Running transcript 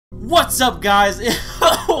What's up, guys?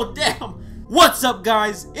 Oh, damn. What's up,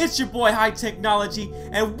 guys? It's your boy High Technology,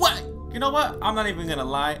 and what? You know what? I'm not even gonna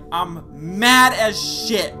lie. I'm mad as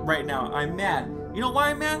shit right now. I'm mad. You know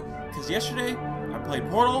why I'm mad? Because yesterday I played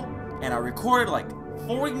Portal and I recorded like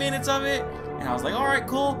 40 minutes of it, and I was like, alright,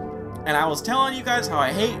 cool. And I was telling you guys how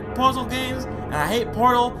I hate puzzle games and I hate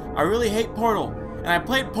Portal. I really hate Portal. And I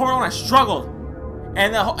played Portal and I struggled.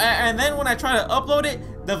 And then when I tried to upload it,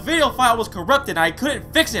 the video file was corrupted. I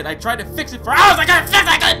couldn't fix it. I tried to fix it for hours. I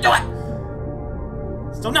couldn't do it.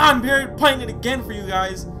 So now I'm here playing it again for you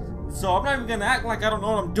guys. So I'm not even gonna act like I don't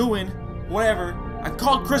know what I'm doing. Whatever. I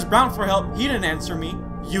called Chris Brown for help. He didn't answer me.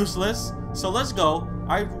 Useless. So let's go.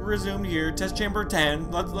 I resumed here. Test chamber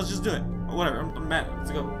 10. Let's just do it. Whatever. I'm mad.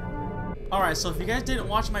 Let's go. Alright, so if you guys didn't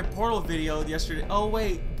watch my Portal video yesterday... Oh,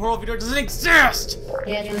 wait. Portal video doesn't exist!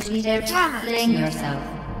 Get your Twitter playing yourself.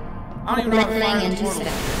 I don't even know how to do Portal.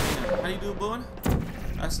 How do you do a blue one?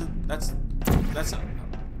 That's a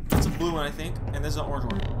blue one, I think. And this is an orange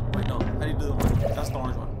one. Wait, no. How do you do the one? That's the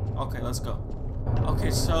orange one. Okay, let's go.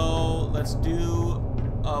 Okay, so let's do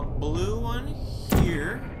a blue one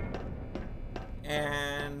here.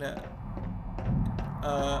 And...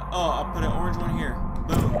 I'll put an orange one here.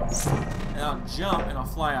 Boom. And I'll jump and I'll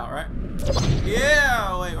fly out, right?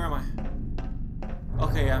 Yeah! Wait, where am I?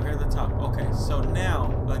 Okay, I'm here at the top. Okay, so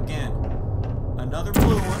now, again, another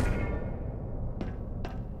blue one.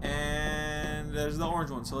 And there's the orange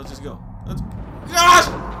one, so let's just go. Let's... Gosh!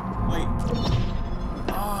 Wait.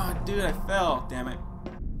 Oh, dude, I fell. Damn it.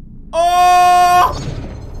 Oh!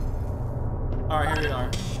 Alright, here we are.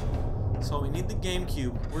 So we need the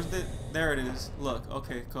GameCube. Where's the... There it is. Look.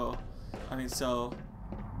 Okay, cool. I mean, so...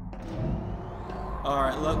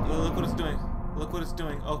 Alright, look what it's doing. Look what it's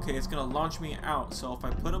doing. Okay, it's gonna launch me out. So if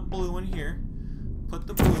I put a blue one here, put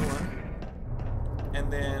the blue one,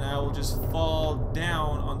 and then I will just fall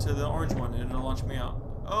down onto the orange one, and it'll launch me out.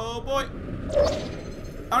 Oh boy!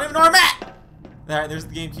 I don't even know where I'm at! Alright, there's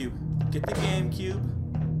the GameCube. Get the GameCube,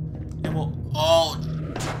 and we'll... Oh!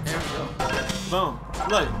 There we go. Boom.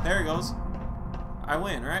 Look, there it goes. I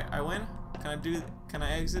win, right? I win? Can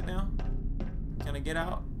I exit now? Can I get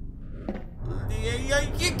out?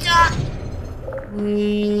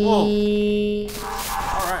 Whoa.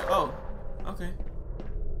 Alright, oh. Okay.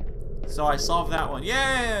 So I solved that one.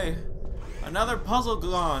 Yay! Another puzzle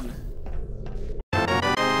gone.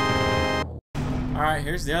 Alright,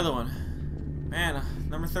 here's the other one. Man,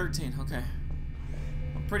 number 13. Okay.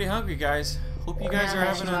 I'm pretty hungry, guys. Hope you guys are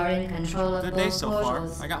having a good day so far.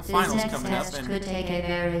 I got finals coming up, and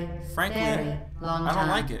frankly, I don't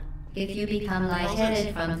like it. If you become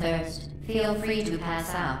lightheaded from thirst, feel free to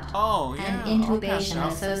pass out. Oh, yeah. An intubation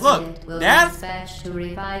associate Look, will Dad? be dispatched to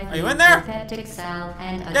revive Are you you in there? with peptic salve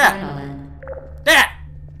and Dad? adrenaline. Dad!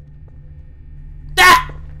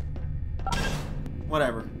 Dad!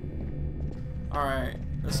 Whatever. Alright,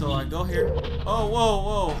 so I go here. Oh,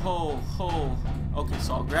 whoa, whoa, ho. Okay,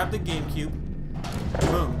 so I'll grab the GameCube.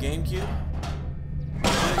 Boom, GameCube.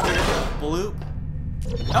 Bloop.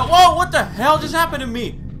 Oh, whoa, what the hell just happened to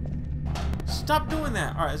me? Stop doing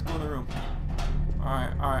that. Alright, let's go in the room.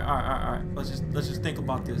 Alright. Let's just think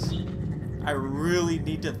about this. I really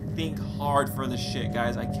need to think hard for this shit,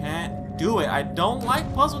 guys. I can't do it. I don't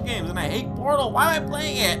like puzzle games and I hate Portal. Why am I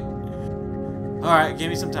playing it? Alright, give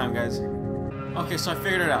me some time, guys. Okay, so I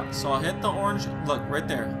figured it out. So I'll hit the orange. Look, right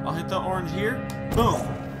there. I'll hit the orange here. Boom.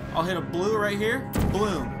 I'll hit a blue right here.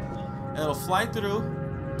 Bloom. It'll fly through.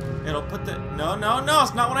 It'll put the... No,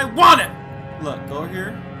 it's not what I wanted. Look, go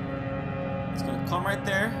here. It's gonna come right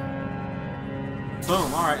there.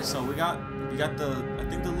 Boom. Alright, so we got the... I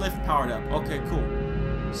think the lift powered up. Okay, cool.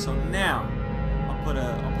 So now, I'll put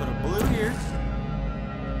a blue here.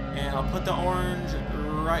 And I'll put the orange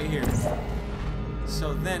right here.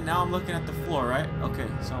 So then, now I'm looking at the floor, right? Okay,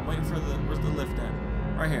 so I'm waiting for the... Where's the lift at?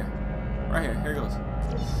 Right here. Right here. Here it goes.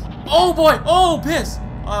 Oh, boy! Oh, piss!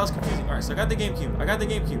 Oh, that was confusing. Alright, so I got the GameCube. I got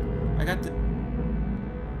the...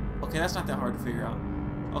 Okay, that's not that hard to figure out.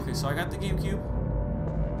 Okay, so I got the GameCube.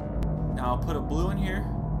 Now I'll put a blue in here.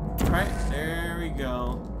 Right? There we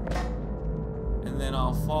go. And then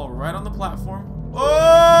I'll fall right on the platform.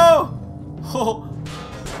 Oh! Oh!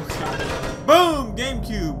 Okay. Boom!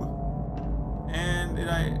 GameCube! And did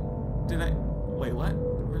I... Wait, what?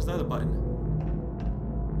 Where's the other button?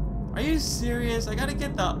 Are you serious? I gotta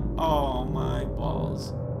get the... Oh, my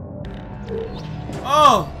balls.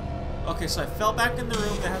 Oh! Okay, so I fell back in the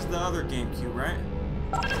room that has the other GameCube, right?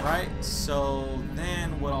 Right? So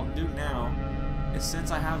then what I'll do now is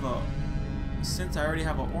since I already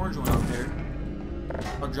have an orange one out there,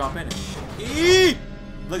 I'll drop in it. Eee!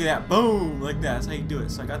 Look at that, boom, like that. That's how you do it.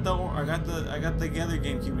 So I got the other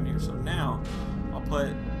GameCube in here. So now I'll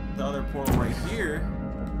put the other portal right here,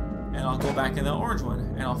 and I'll go back in the orange one,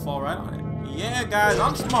 and I'll fall right on it. Yeah, guys,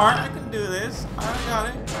 I'm smart. I can do this. I got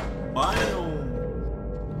it.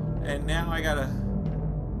 Boom. And now I gotta.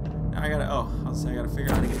 Oh, I gotta figure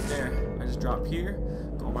out how to get there. I just drop here.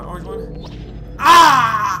 Go on my orange one.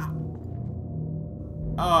 Ah!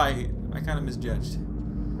 Oh, I kind of misjudged.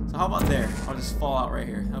 So how about there? I'll just fall out right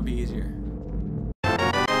here. That'll be easier.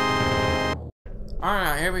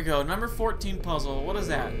 Alright, here we go. Number 14 puzzle. What is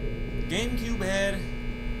that? GameCube head,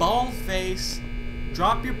 bald face,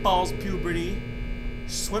 drop your balls, puberty,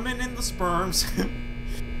 swimming in the sperms.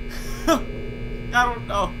 I don't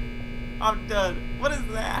know. I'm done. What is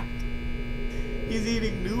that? He's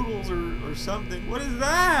eating noodles or something. What is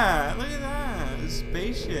that? Look at that. A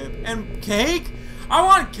spaceship. And cake? I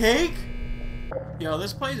want cake! Yo,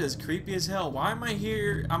 this place is creepy as hell. Why am I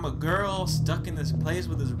here? I'm a girl stuck in this place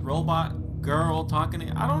with this robot girl talking to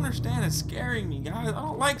me. I don't understand. It's scaring me, guys. I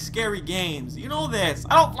don't like scary games. You know this.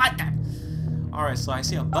 I don't like it. Alright, so I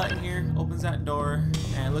see a button here. Opens that door.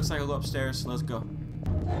 And it looks like I'll go upstairs. So let's go.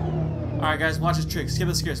 Alright, guys. Watch this trick. Skip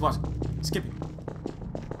the scares. Watch. Skip it.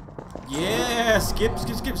 Yeah. Skip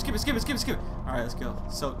it. Alright, let's go.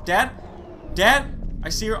 So, Dad? I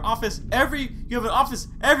see your office you have an office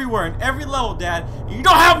everywhere in every level, Dad. You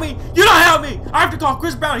don't help me! You don't help me! I have to call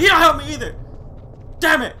Chris Brown. He don't help me either.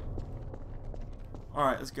 Damn it!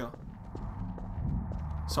 Alright, let's go.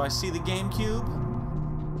 So I see the GameCube.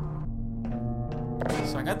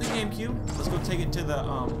 So I got the GameCube. Let's go take it to the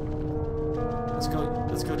let's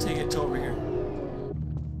go take it to over here.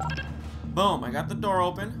 Boom, I got the door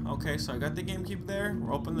open. Okay, so I got the GameCube there.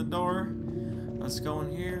 We're open the door. Let's go in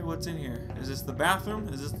here. What's in here? Is this the bathroom?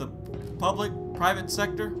 Is this the public, private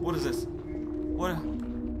sector? What is this? What?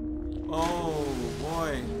 Oh,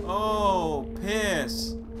 boy. Oh,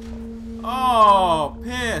 piss. Oh,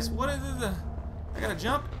 piss. What is this? I gotta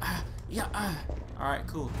jump? Yeah. Alright,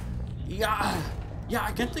 cool. Yeah. Yeah,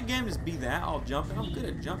 I get the game just be that. I'll jump, and I'm good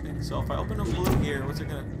at jumping. So if I open a blue here, what's it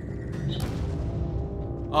gonna...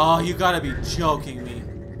 Oh, you gotta be joking me.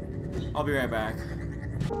 I'll be right back.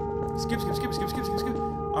 Skip.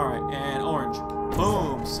 Alright, and orange.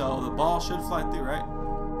 Boom. So the ball should fly through, right?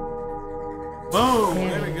 Boom.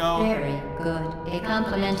 There we go. Very good. A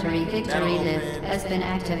complimentary victory lift has been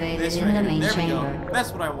activated in the main chamber. Go.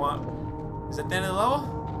 That's what I want. Is that the end of the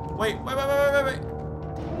level? Wait.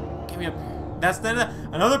 Get me up here. That's the end of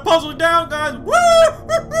the... Another puzzle down, guys. Woo!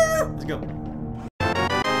 Let's go.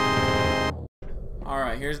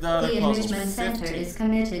 Alright, here's the other puzzle. The Enrichment Center is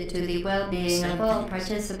committed to the well-being of all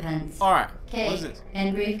participants. Alright, what is Cake this?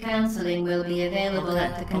 and brief counseling will be available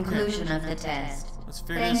at the conclusion of the test. Let's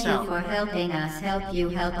figure this out. Thank you for helping us help you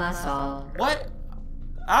help us all. What?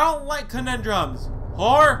 I don't like conundrums.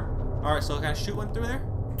 Whore! Alright, so can I shoot one through there?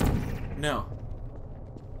 No.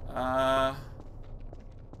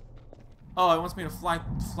 Oh, it wants me to fly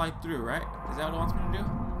through, right? Is that what it wants me to do? It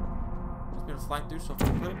wants me to fly through, so if I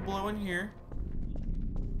put a blue in here,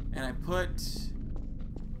 and I put...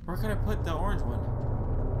 Where could I put the orange one?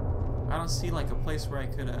 I don't see like a place where I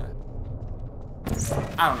could, I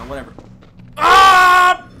don't know, whatever.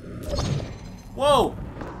 Ah! Whoa!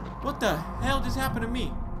 What the hell just happened to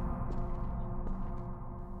me?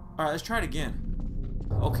 Alright, let's try it again.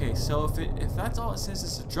 Okay, so if that's all it says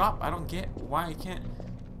is a drop, I don't get why I can't...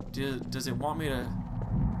 Does it want me to...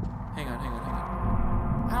 Hang on.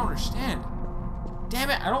 I don't understand. Damn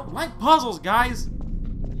it, I don't like puzzles, guys!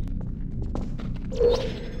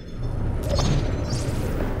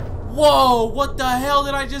 Whoa, what the hell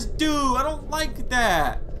did I just do? I don't like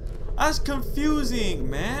that. That's confusing,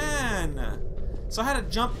 man. So I had to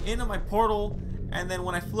jump into my portal, and then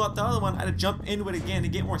when I flew out the other one, I had to jump into it again to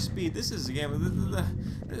get more speed. This is a game.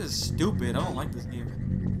 This is stupid. I don't like this game.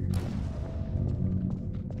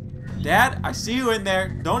 Dad, I see you in there.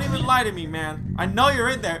 Don't even lie to me, man. I know you're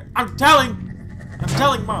in there. I'm telling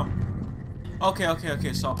Mom. Okay.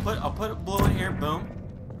 So I'll put a blue in here. Boom.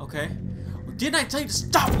 Okay. Didn't I tell you to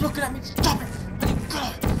stop looking at me? Stop it!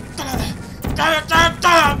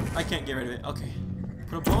 I can't get rid of it. Okay.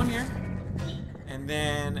 Put a blue in here. And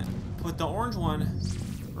then put the orange one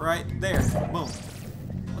right there. Boom.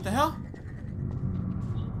 What the hell?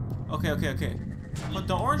 Okay. Put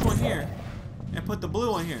the orange one here. And put the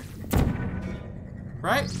blue one here.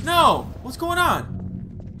 Right? No! What's going on?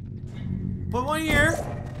 Put one here.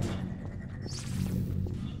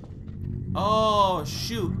 Oh,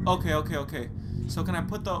 shoot. Okay. So can I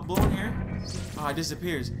put the blue in here? Oh, it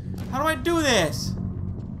disappears. How do I do this?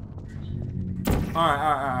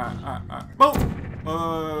 Alright. Boom!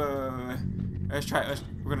 Wait. Let's try it.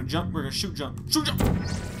 We're gonna jump. We're gonna shoot jump. Shoot jump.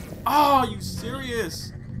 Oh, are you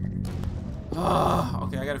serious?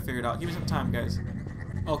 Okay, I gotta figure it out. Give me some time, guys.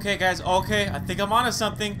 Okay, guys. Okay, I think I'm onto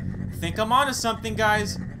something.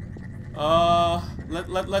 Guys.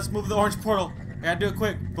 Let's move the orange portal. I gotta do it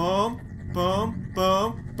quick. Boom, boom,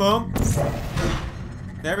 boom, boom.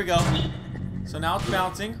 There we go. So now it's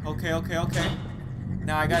bouncing. Okay.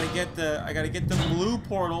 Now I gotta get the blue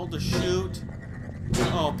portal to shoot.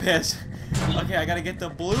 Oh, piss. Okay, I gotta get the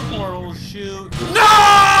blue portal to shoot.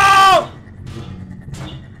 No!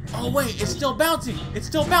 Oh wait, it's still bouncing. Get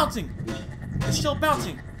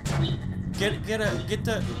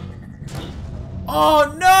the.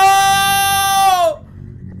 Oh no!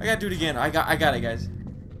 I gotta do it again. I got it, guys.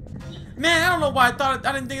 Man, I don't know why I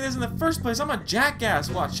didn't think of this in the first place. I'm a jackass.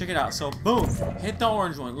 Watch, check it out. So boom, hit the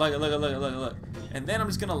orange one. Look. And then I'm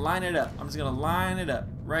just gonna line it up.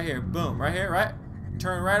 Right here. Boom. Right here. Right.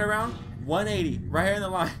 Turn right around. 180. Right here in the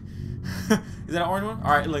line. Is that an orange one?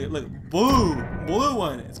 All right. Look. Blue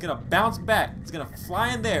one. It's gonna bounce back. It's gonna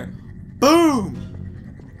fly in there. Boom.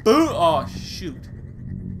 Oh shoot.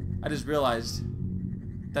 I just realized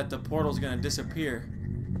that the portal's gonna disappear.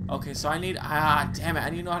 Okay, so I need, damn it, I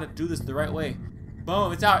need to know how to do this the right way.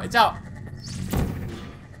 Boom, it's out.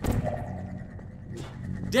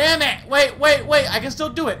 Damn it, wait, I can still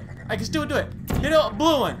do it. Hit a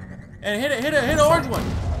blue one, and hit an orange one.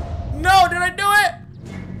 No, did I do it?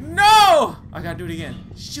 No! I gotta do it again,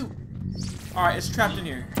 shoot. All right, it's trapped in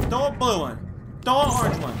here. Throw a blue one, throw an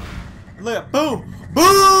orange one. Look, boom,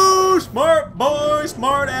 smart boy,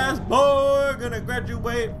 smart ass boy, gonna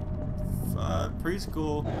graduate.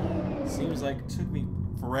 Preschool. Seems like it took me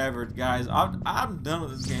forever, guys. I'm done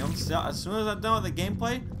with this game. As soon as I'm done with the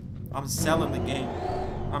gameplay, I'm selling the game.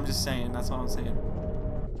 I'm just saying. That's all I'm saying.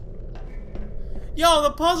 Yo, the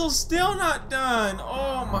puzzle's still not done.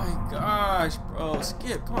 Oh my gosh, bro.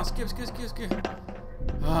 Skip. Come on, skip.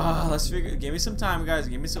 Let's figure. Give me some time, guys.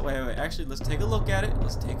 Give me some. Wait. Actually, let's take a look at it.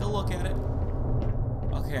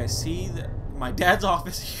 Okay, I see my dad's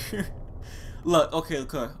office here. Look, okay.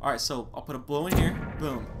 Alright, so I'll put a blue in here.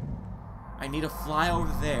 Boom. I need to fly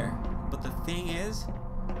over there. But the thing is,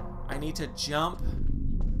 I need to jump.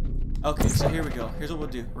 Okay, so here we go. Here's what we'll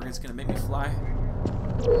do. We're just gonna make me fly.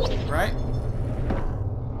 Right?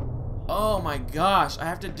 Oh my gosh, I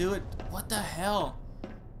have to do it. What the hell?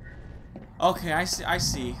 Okay, I see.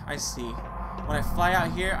 When I fly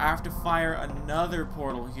out here, I have to fire another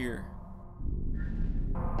portal here.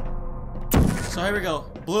 So here we go.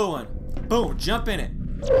 Blue one. Boom, jump in it.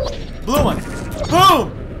 Blue one.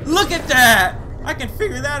 Boom! Look at that! I can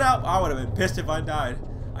figure that out. I would have been pissed if I died.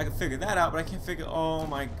 I can figure that out, but I can't figure. Oh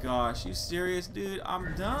my gosh, you serious, dude?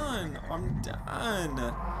 I'm done.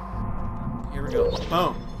 Here we go.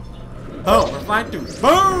 Boom. We're flying through.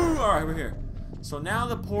 Boom! Alright, we're here. So now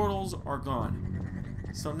the portals are gone.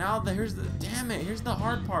 So now here's the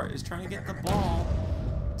hard part, is trying to get the ball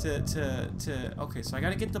to okay, so I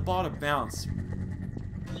gotta get the ball to bounce.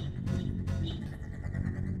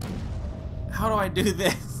 How do I do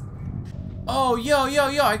this? Oh, yo,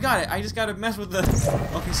 I got it. I just gotta mess with the...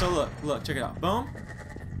 Okay, so look, check it out. Boom.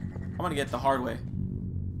 I'm gonna get it the hard way.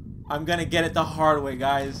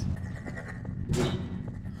 Guys.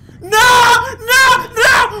 No!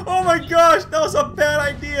 Oh my gosh, that was a bad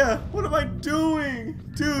idea. What am I doing?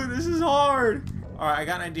 Dude, this is hard. Alright, I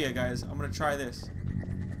got an idea, guys. I'm gonna try this.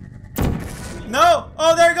 No!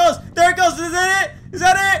 Oh, there it goes! Is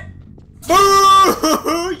that it? Boo!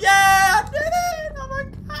 Yeah! I did it! Oh my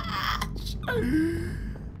gosh!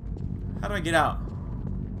 How do I get out?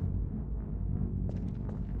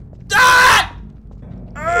 Ah!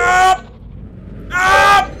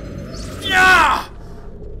 Yeah!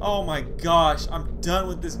 Oh my gosh, I'm done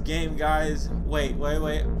with this game, guys. Wait.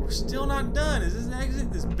 We're still not done. Is this an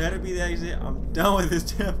exit? This better be the exit. I'm done with this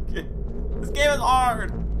damn game. This game is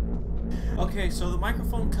hard. Okay, so the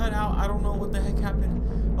microphone cut out. I don't know what the heck happened.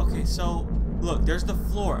 Okay, so look, there's the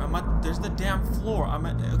floor. There's the damn floor.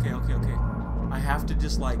 Okay. I have to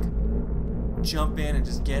just like jump in and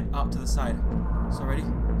just get up to the side. So ready?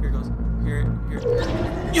 Here it goes. Here.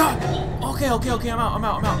 Yeah. Okay. I'm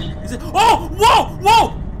out. Is it? Oh, whoa!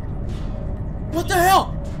 What the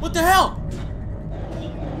hell? What the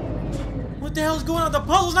hell's going on? The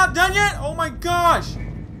puzzle's not done yet? Oh my gosh.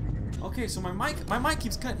 Okay, so my mic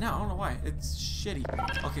keeps cutting out. I don't know why. It's shitty.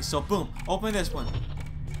 Okay, so boom. Open this one.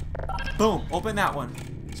 Boom. Open that one.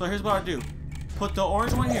 So here's what I'll do. Put the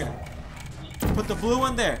orange one here. Put the blue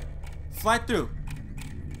one there. Fly through.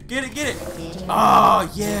 Get it, get it.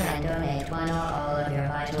 Oh, yeah.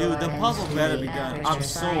 Dude, Dude, the puzzle better be done. I'm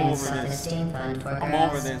so over this. I'm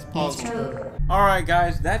over this puzzle. Alright,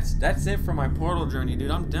 guys, that's it for my Portal journey, dude.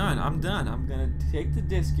 I'm done. I'm gonna take the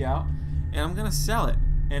disc out, and I'm gonna sell it.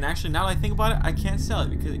 And actually, now that I think about it, I can't sell it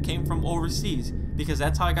because it came from overseas. Because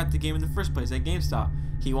that's how I got the game in the first place, at GameStop.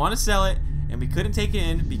 He wanted to sell it, and we couldn't take it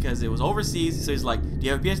in because it was overseas. So he's like, do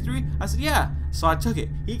you have a PS3? I said, yeah. So I took it.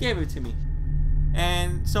 He gave it to me.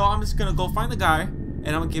 And so I'm just gonna go find the guy, and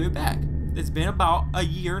I'm gonna give it back. It's been about a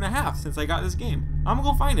year and a half since I got this game. I'm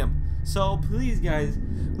gonna go find him. So please, guys,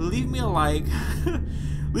 leave me a like.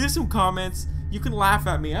 Leave some comments. You can laugh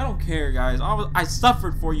at me. I don't care, guys. I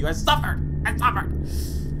suffered for you. I suffered.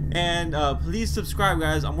 And please subscribe,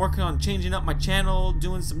 guys. I'm working on changing up my channel,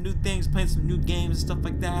 doing some new things, playing some new games, stuff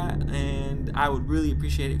like that. And I would really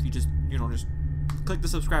appreciate it if you just, just click the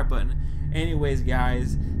subscribe button. Anyways,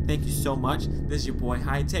 guys, thank you so much. This is your boy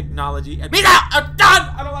High Technology, and peace out. I'm done.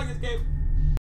 I don't like this game.